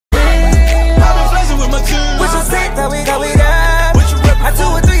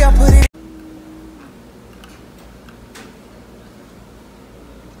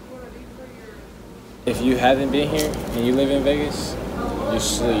haven't been here and you live in Vegas, you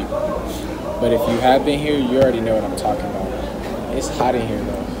sleep. But if you have been here, you already know what I'm talking about. It's hot in here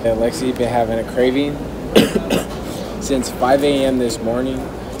though. Lexi been having a craving since 5 a.m. this morning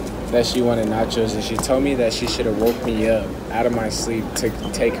that she wanted nachos, and she told me that she should have woke me up out of my sleep to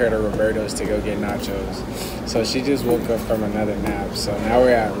take her to WEIRDOS to go get nachos. So she just woke up from another nap. So now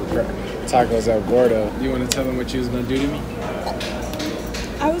we're at Tacos El Gordo. You want to tell them what you was going to do to me?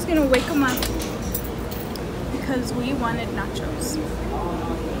 I was going to wake them up because we wanted nachos.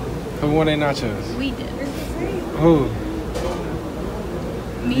 Who wanted nachos? We did. Who?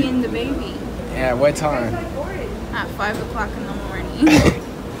 Me and the baby. Yeah, what time? At 5 o'clock in the morning.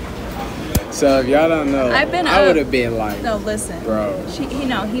 So if y'all don't know, I would have been like, no, listen, bro.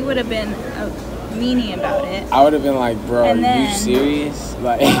 He would have been a meanie about it. I would have been like, bro, and then, you serious?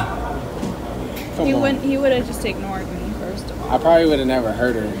 Like, he would have just ignored me first of all. I probably would have never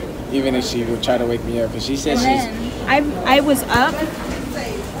heard her, even if she would try to wake me up, because she said I was up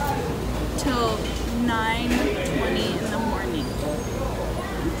till 9:20 in the morning,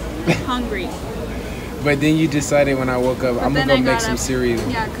 hungry. But then you decided when I woke up, I'm gonna go make some cereal.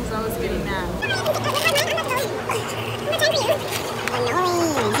 Yeah, because I was getting mad.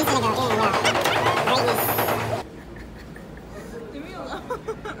 Leave me alone.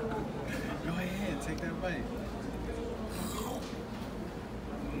 Go ahead, take that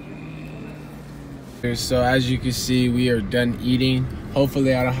bite. So as you can see, we are done eating.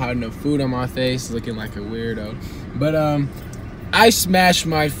 Hopefully I don't have no food on my face, looking like a weirdo. But I smashed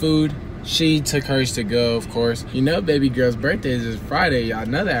my food. She took hers to go, of course. You know, baby girl's birthday is Friday. Y'all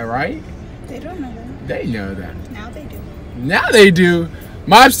know that, right? They don't know that. They know that. Now they do. Now they do.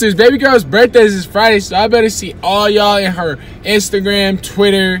 Mobsters, baby girl's birthday is Friday, so I better see all y'all in her Instagram,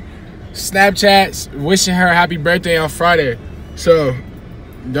 Twitter, Snapchats, wishing her happy birthday on Friday. So,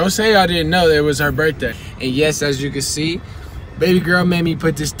 don't say y'all didn't know that it was her birthday. And yes, as you can see, baby girl made me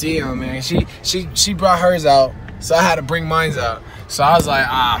put this tea on, man. She brought hers out, so I had to bring mine out. So I was like,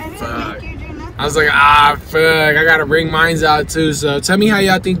 fuck. I was like, fuck. I gotta bring mine out too. So tell me how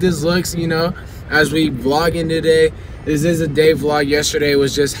y'all think this looks, you know, as we vlogging today. This is a day vlog. Yesterday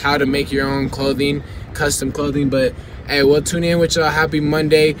was just how to make your own clothing, custom clothing. But hey, we'll tune in with y'all. Happy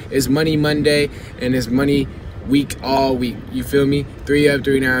Monday. It's Money Monday, and it's money week all week. You feel me? 3 up,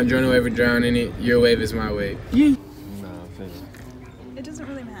 3 down. Join the wave and drown in it. Your wave is my wave. Yeah. No, it doesn't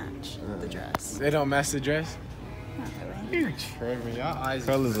really match the dress. They don't match the dress? Not really. You're tripping. Y'all eyes.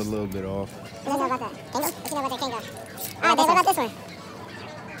 Color's a little bit off. What do you know about that? Kango? What you know about that Kango? Oh, what about this one?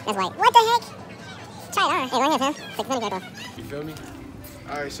 That's white. What the heck? Try it on. Hey, run here, fam. Take the money off. You feel me?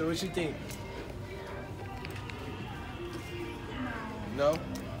 Alright, so what you think? No?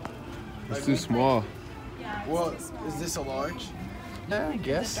 It's too small. Yeah, Well, is this a large? Yeah, I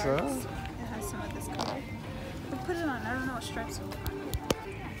guess so. It has some of this color. We'll put it on. I don't know what stripes it will look like.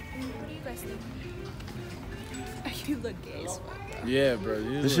 What do you guys think? You look gay as fuck. Yeah, bro.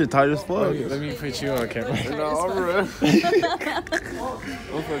 This shit tight as fuck. Let me put you on camera. No, bro.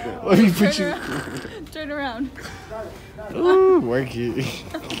 Let me put you. Turn around. Ooh, work it.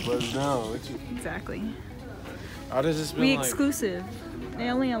 Buzz down. Exactly. I'd have just been We like, exclusive. They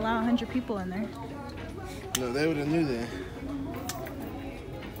only allow 100 people in there. no, they would have knew that.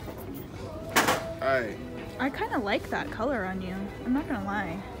 Alright. I kind of like that color on you. I'm not gonna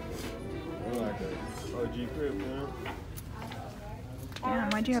lie. I like that. OG crib, man. Yeah,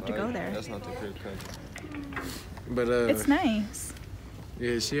 why'd you have to go there? That's not the crib cut. But It's nice.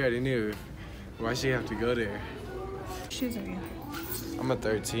 yeah, she already knew. Why she have to go there? Shoes are you? I'm a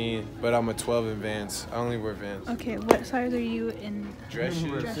 13, but I'm a 12 in Vans. I only wear Vans. Okay, what size are you in Dress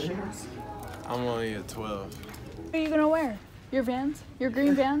shoes? dress shoes? I'm only a 12. What are you gonna wear? Your Vans? Your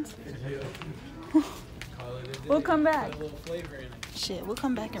green Vans? We'll come back. Shit, we'll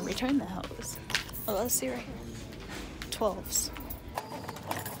come back and return the hose. Oh, let's see right here. 12s.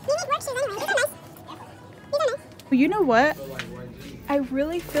 You need work shoes anyway. These are nice. These are nice. You know what? I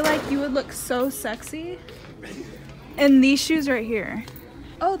really feel like you would look so sexy in these shoes right here.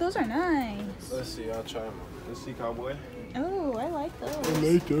 Oh, those are nice. Let's see, I'll try them. Let's see, cowboy. Oh, I like those. I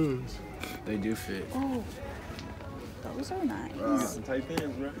like those. They do fit. Oh, those are nice. Get some tight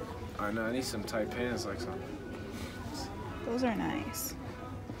pants, bro. I know, I need some tight pants like something. Those are nice.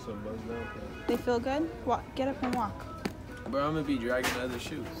 Some buzz down pants. They feel good? Walk, get up and walk. Bro, I'm gonna be dragging other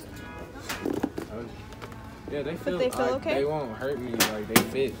shoes. Yeah, they feel, they feel okay? They won't hurt me, like they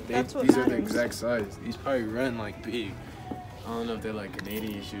fit. That's what these are the matters. exact size. These probably run like big. I don't know if they're like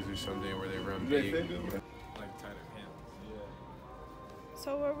Canadian shoes or something where they run They big. fit good, bro. Like tighter pants.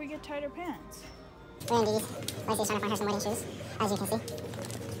 So where we get tighter pants? We're in these. Leslie's trying to find her some wedding shoes, as you can see.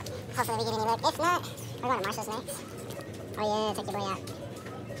 Hopefully we get any luck. If not, We're going to Marshall's next. Oh yeah, take your boy out.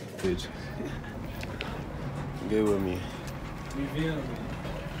 Bitch. Get with me. You feel me?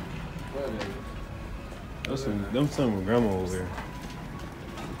 Them some with grandma over there.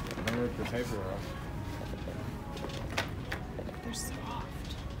 I ripped the paper off. They're soft.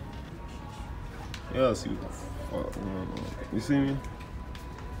 Y'all see what the fuck going on. You see me?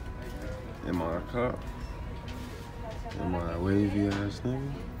 In my car? In my wavy ass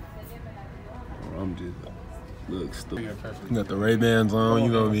nigga? Or I'm just look stupid. You got the Ray-Bans on,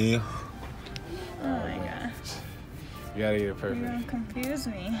 you know me. Oh my gosh. You gotta get it You're perfect. gonna confuse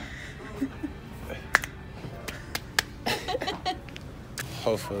me.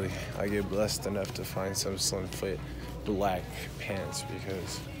 Hopefully, I get blessed enough to find some slim fit black pants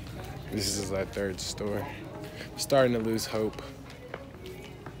because this is our third store. Starting to lose hope.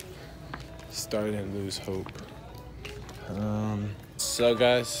 So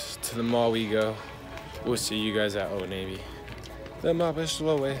guys, to the mall we go. We'll see you guys at Old Navy. The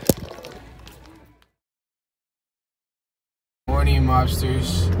MOBBINSLOW way. Morning,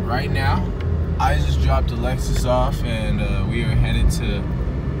 mobsters. Right now, I just dropped Alexis off and we are headed to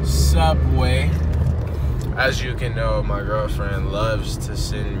Subway. As you can know, my girlfriend loves to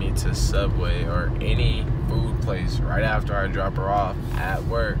send me to Subway or any food place right after I drop her off at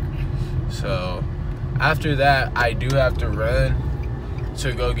work. So after that, I do have to run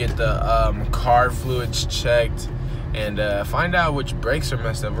to go get the car fluids checked and find out which brakes are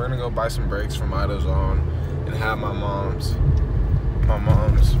messed up. We're gonna go buy some brakes from AutoZone and have my mom's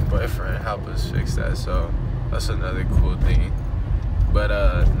boyfriend help us fix that. So that's another cool thing. But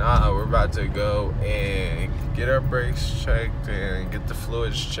nah, we're about to go and get our brakes checked and get the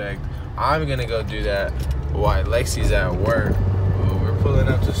fluids checked. I'm gonna go do that while Lexi's at work. We're pulling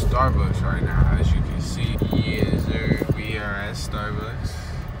up to Starbucks right now, as you can see. Yes, sir. We are at Starbucks.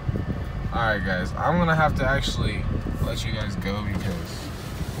 Alright guys, I'm gonna have to actually let you guys go because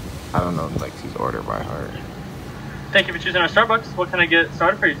I don't know Lexi's order by heart. Thank you for choosing our Starbucks. What can I get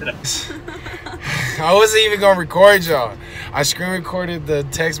started for you today? I wasn't even gonna record y'all. I screen recorded the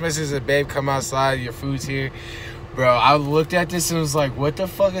text message that babe come outside, your food's here. Bro, I looked at this and was like, what the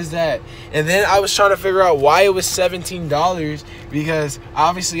fuck is that? And then I was trying to figure out why it was $17 because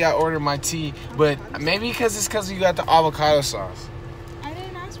obviously I ordered my tea, but maybe because you got the avocado sauce. I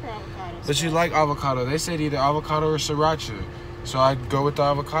didn't ask for avocado. But you like avocado. They said either avocado or sriracha. So I'd go with the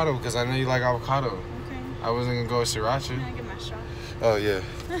avocado because I know you like avocado. Okay. I wasn't gonna go with sriracha. Can I get my shot? Oh yeah.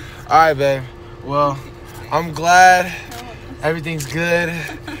 Alright, babe. Well, I'm glad everything's good.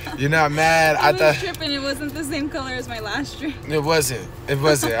 You're not mad. I was tripping. It wasn't the same color as my last drink. It wasn't.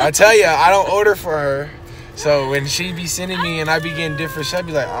 I tell you, I don't order for her. So when she be sending me and I be getting different shit, I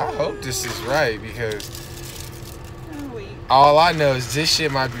be like, I hope this is right because Oh, wait. all I know is this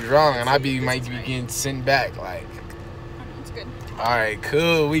shit might be wrong and might be getting sent back. Like, It's good. all right,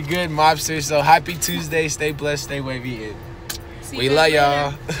 cool. We good, mobsters. So happy Tuesday. Stay blessed. Stay wavy. And we love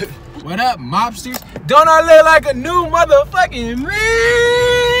y'all. What up, mobsters? Don't I look like a new motherfucking man?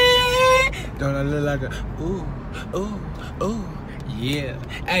 Don't I look like a ooh, yeah.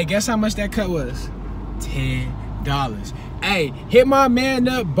 Hey, guess how much that cut was? $10. Hey, hit my man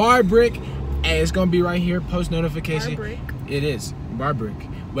up, Bar Brick. Hey, it's gonna be right here, post notification. Bar Brick? It is, Bar Brick.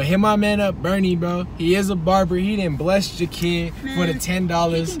 But hit my man up, Bernie, bro. He is a barber. He done blessed your kid for the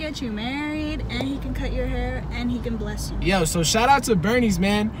 $10. He can get you married, and he can cut your hair, and he can bless you. Yo, so shout out to Bernie's,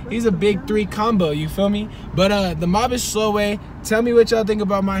 man. He's a big 3 combo, you feel me? But the MOBBINSLOW way, tell me what y'all think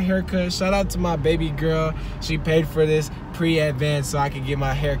about my haircut. Shout out to my baby girl. She paid for this pre-advance so I could get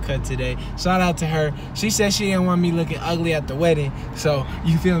my hair cut today. Shout out to her. She said she didn't want me looking ugly at the wedding. So,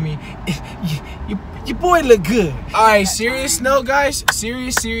 you feel me? Your boy look good. Alright, serious note, guys.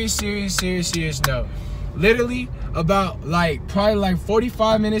 Serious note. Literally, about probably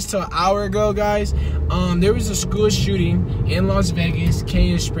 45 minutes to an hour ago, guys, there was a school shooting in Las Vegas,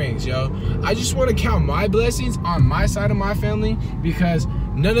 Canyon Springs, yo. I just want to count my blessings on my side of my family because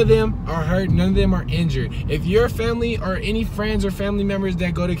none of them are hurt, none of them are injured. If your family or any friends or family members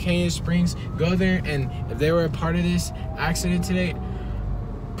that go to Canyon Springs, go there, and if they were a part of this accident today,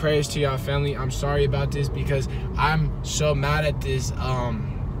 prayers to y'all family. I'm sorry about this because I'm so mad at this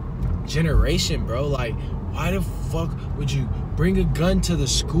generation, bro. Like, why the fuck would you bring a gun to the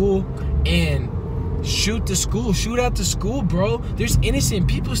school and shoot the school, shoot out the school, bro? There's innocent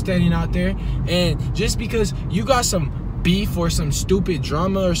people standing out there, and just because you got some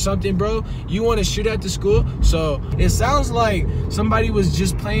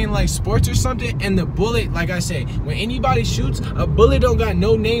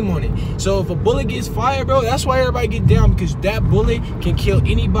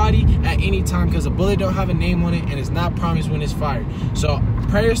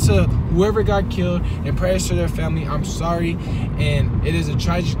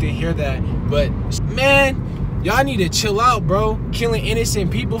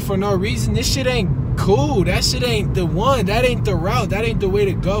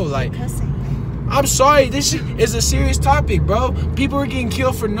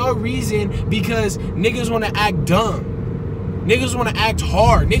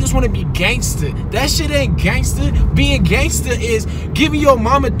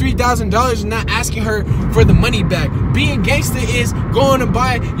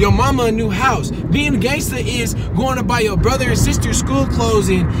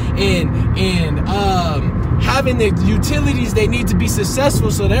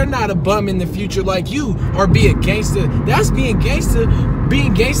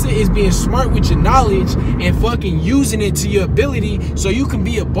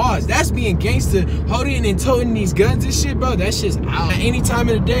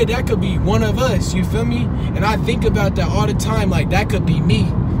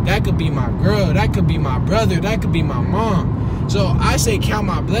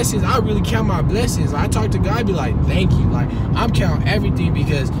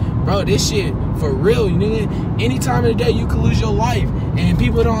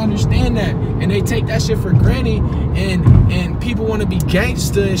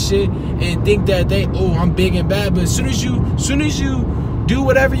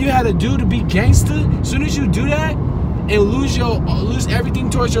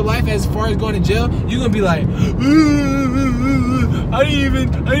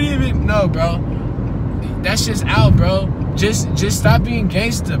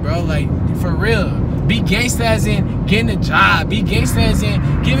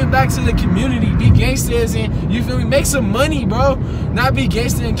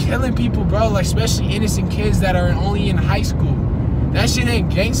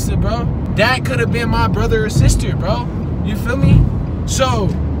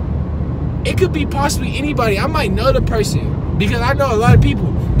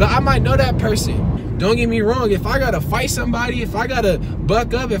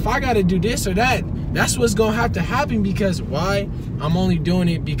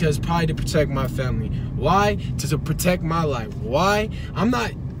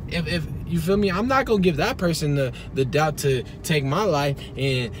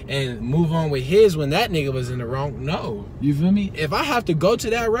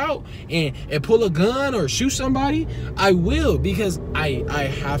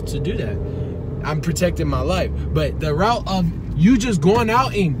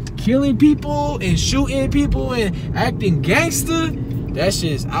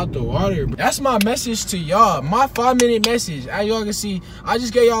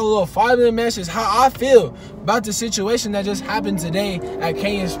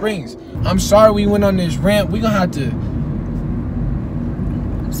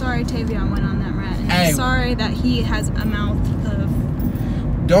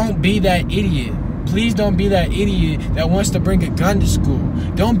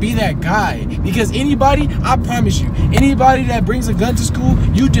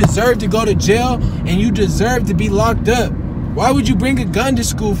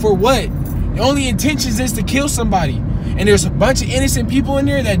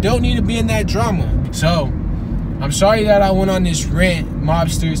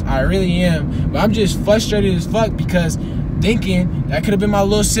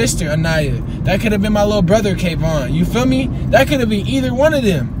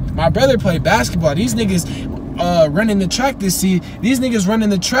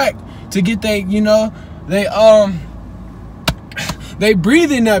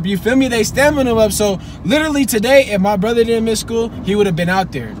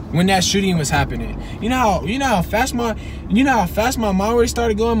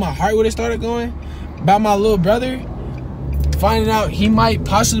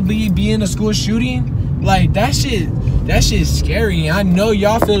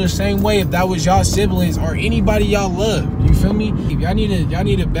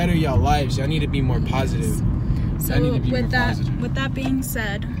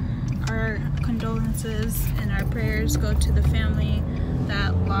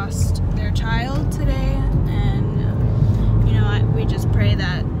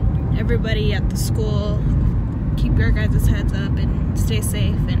keep your guys' heads up and stay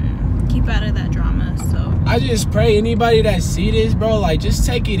safe and keep out of that drama. So I just pray anybody that see this, bro, like, just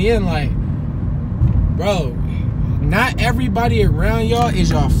take it in. Like, bro, not everybody around y'all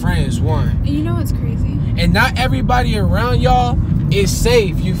is y'all friends, one. And you know what's crazy? And not everybody around y'all is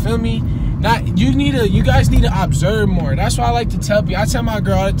safe, you feel me? You guys need to observe more. That's why I like to tell people. I tell my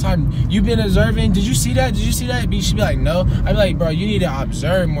girl all the time, you've been observing. Did you see that? Did you see that? She'd be like, no. I'd be like, bro, you need to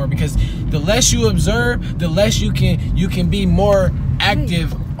observe more, because the less you observe, the less you can be more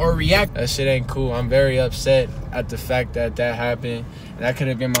active or react. That shit ain't cool. I'm very upset at the fact that happened. That could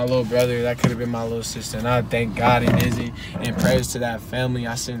have been my little brother. That could have been my little sister. And I thank God and Izzy and prayers to that family.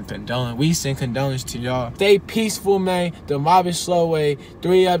 I send condolence. We send condolence to y'all. Stay peaceful, man. The mob is slow way.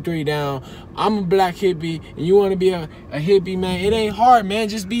 3 up, 3 down. I'm a black hippie, and you want to be a hippie, man. It ain't hard, man.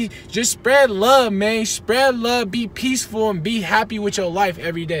 Just spread love, man. Spread love. Be peaceful and be happy with your life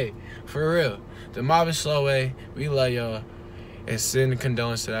every day. For real. The mob is slow way. We love y'all. And send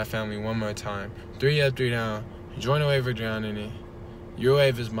condolence to that family one more time. 3 up, 3 down. Join the wave or drown in it. Your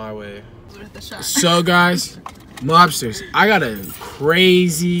wave is my wave. So, guys, mobsters, I got a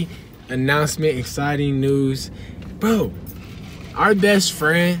crazy announcement, exciting news. Bro, our best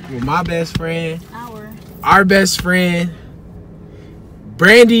friend, well, my best friend, our best friend,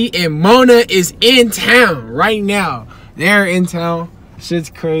 Brandy and Mona is in town right now. They're in town.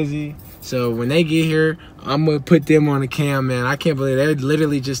 Shit's crazy. So when they get here, I'm gonna put them on the cam, man. I can't believe they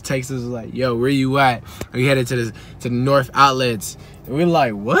literally just text us like, yo, where you at? We headed to the North Outlets. And we're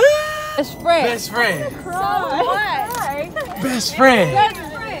like, what? Best friend. Best friend. So what? Best friend.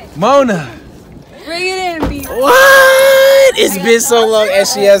 Mona. Bring it in, B. What? It's been so long, and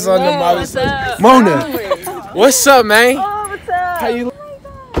she has on the model. Mona. What's up, man? Oh, what's up? How you?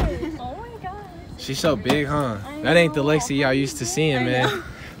 Oh my god. She's so big, huh? That ain't the Lexi y'all used to seeing, man.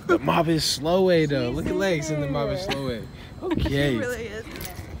 The mob is slow way though. Look at legs in the mob is slow way. Okay. It really is.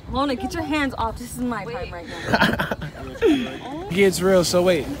 Mona, get your hands off. This is my time right now. Gets real. So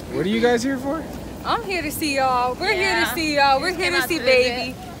wait, what are you guys here for? I'm here to see y'all. We're here to see y'all. We're here to see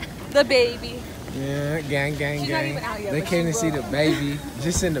baby. The baby. Yeah, gang, gang, She's gang. not even out yet, They but came she to see will. the baby.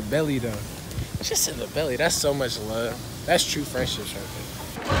 Just in the belly though. Just in the belly. That's so much love. That's true friendships right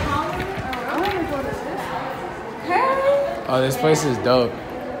there. Oh, this place is dope.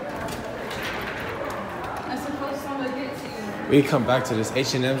 We come back to this.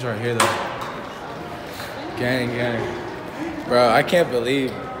 H&M's right here though. Gang, gang. Bro, I can't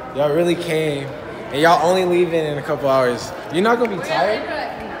believe y'all really came and y'all only leaving in a couple hours. You're not gonna be tired?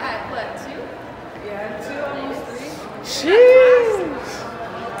 At what, 2? Yeah, 2, almost 3. Jeez.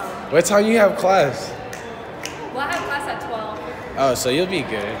 What time you have class? Well, I have class at 12. Oh, so you'll be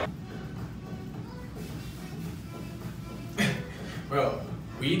good. Bro,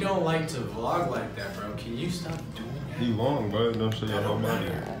 we don't like to vlog like that, bro. Can you stop doing that? You long, bro. Don't show your whole body.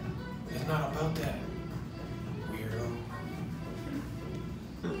 It's not about that. Weirdo.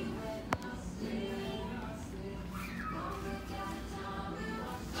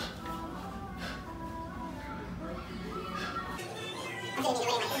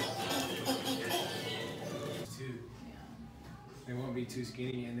 They won't be too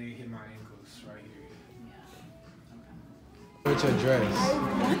skinny and they hit my ankles right here. With your dress.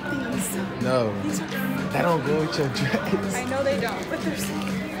 No, that don't go with your dress. I know they don't, but they're so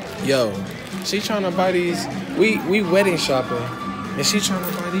Yo, she trying to buy these. We wedding shopping, and she trying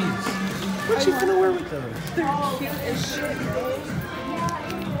to buy these. What you finna wear with those? They're cute as shit.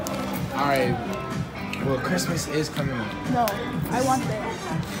 All right. Well, Christmas is coming up. No, I want that.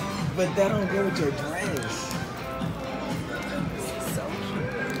 But that don't go with your dress. So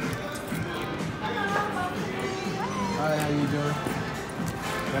cute. Hi, how you doing?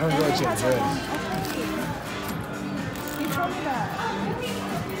 That don't go with your dress. You told me that.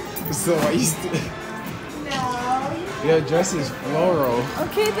 So I used to. No. Your dress is floral.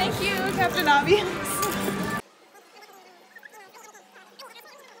 Okay, thank you, Captain Obvious.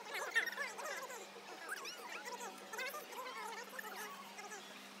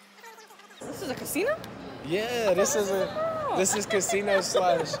 This is a casino? Yeah, this is casino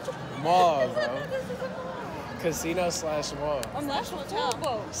slash mall, bro. Casino slash mall. Slash hotel.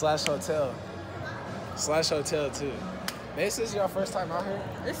 Whoa. Slash hotel. Slash hotel too. This is your first time out here?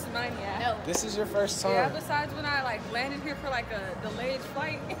 This is mine, yeah. This is your first time? Yeah, besides when I landed here for a delayed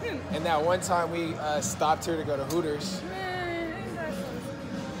flight. And that one time we stopped here to go to Hooters. Man,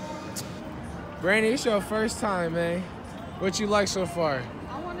 Brandy, it's your first time, man. What you like so far?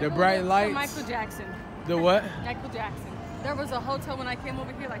 I wanna The go bright to lights? Michael Jackson. The what? Michael Jackson. There was a hotel when I came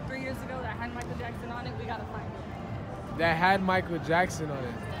over here 3 years ago that had Michael Jackson on it. We gotta find it. that had Michael Jackson on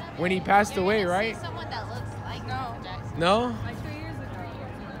it when he passed away, right? Someone that looks like No. Jackson. No? Like 3 years ago.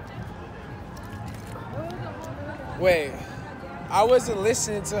 Wait, I wasn't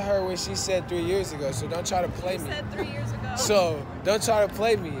listening to her when she said 3 years ago, so don't try to play me. She said 3 years ago. So don't try to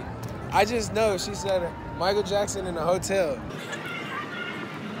play me. I just know she said Michael Jackson in a hotel.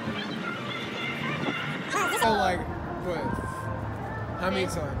 So like, what? How many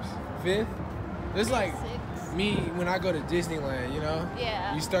times? 5th? It's like me when I go to Disneyland, you know?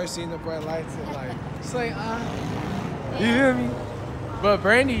 Yeah. You start seeing the bright lights and like, it's like, you hear me? But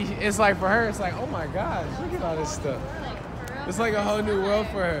Brandy, it's like for her, it's like, oh my gosh, look at all this stuff. It's like a whole new world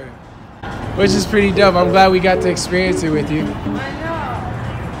for her. Which is pretty dope. I'm glad we got to experience it with you. I know.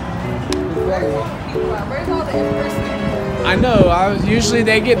 Where's all the in-person? I know. Usually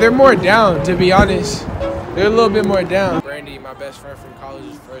they're more down, to be honest. They're a little bit more down. Brandy, my best friend from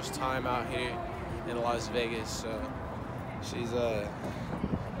college, first time out here in Las Vegas, so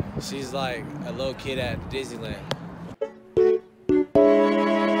she's like a little kid at Disneyland.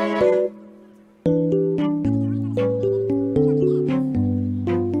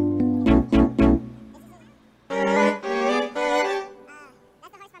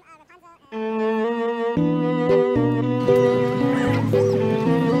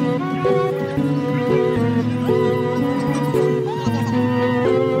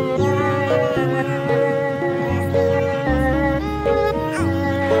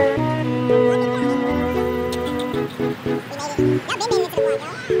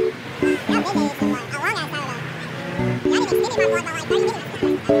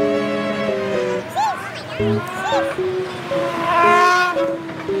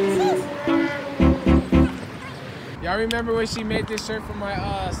 Y'all remember when she made this shirt for my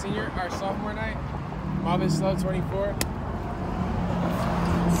sophomore night? MOBBINSLOW 24.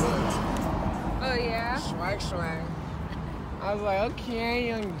 Oh, yeah? Swag, swag. I was like, okay,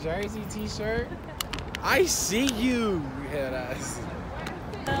 young Jersey t-shirt. I see you, head ass.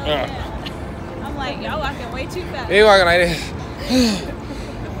 I'm like, y'all walking way too fast. They walking like this.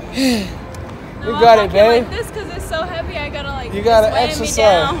 You got it, babe. Like this because it's so heavy. I gotta like. You gotta just weigh me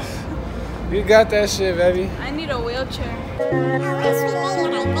down. exercise. You got that shit, baby. I need a wheelchair.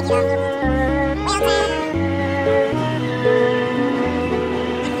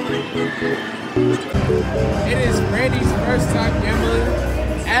 It is Brandy's first time gambling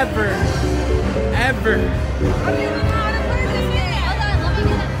ever. Ever. Hold on, let me get it.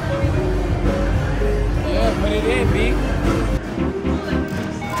 Yeah, put it in, B.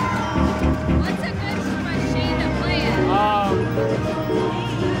 What's a good machine to play at?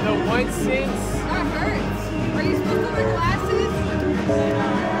 The 1 cent. That hurts. Are you supposed to wear glasses?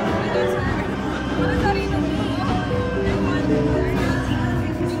 What does that even mean?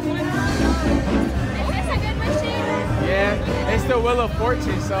 Is this a good machine? Yeah, it's the Wheel of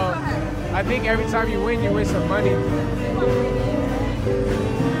Fortune, so I think every time you win some money.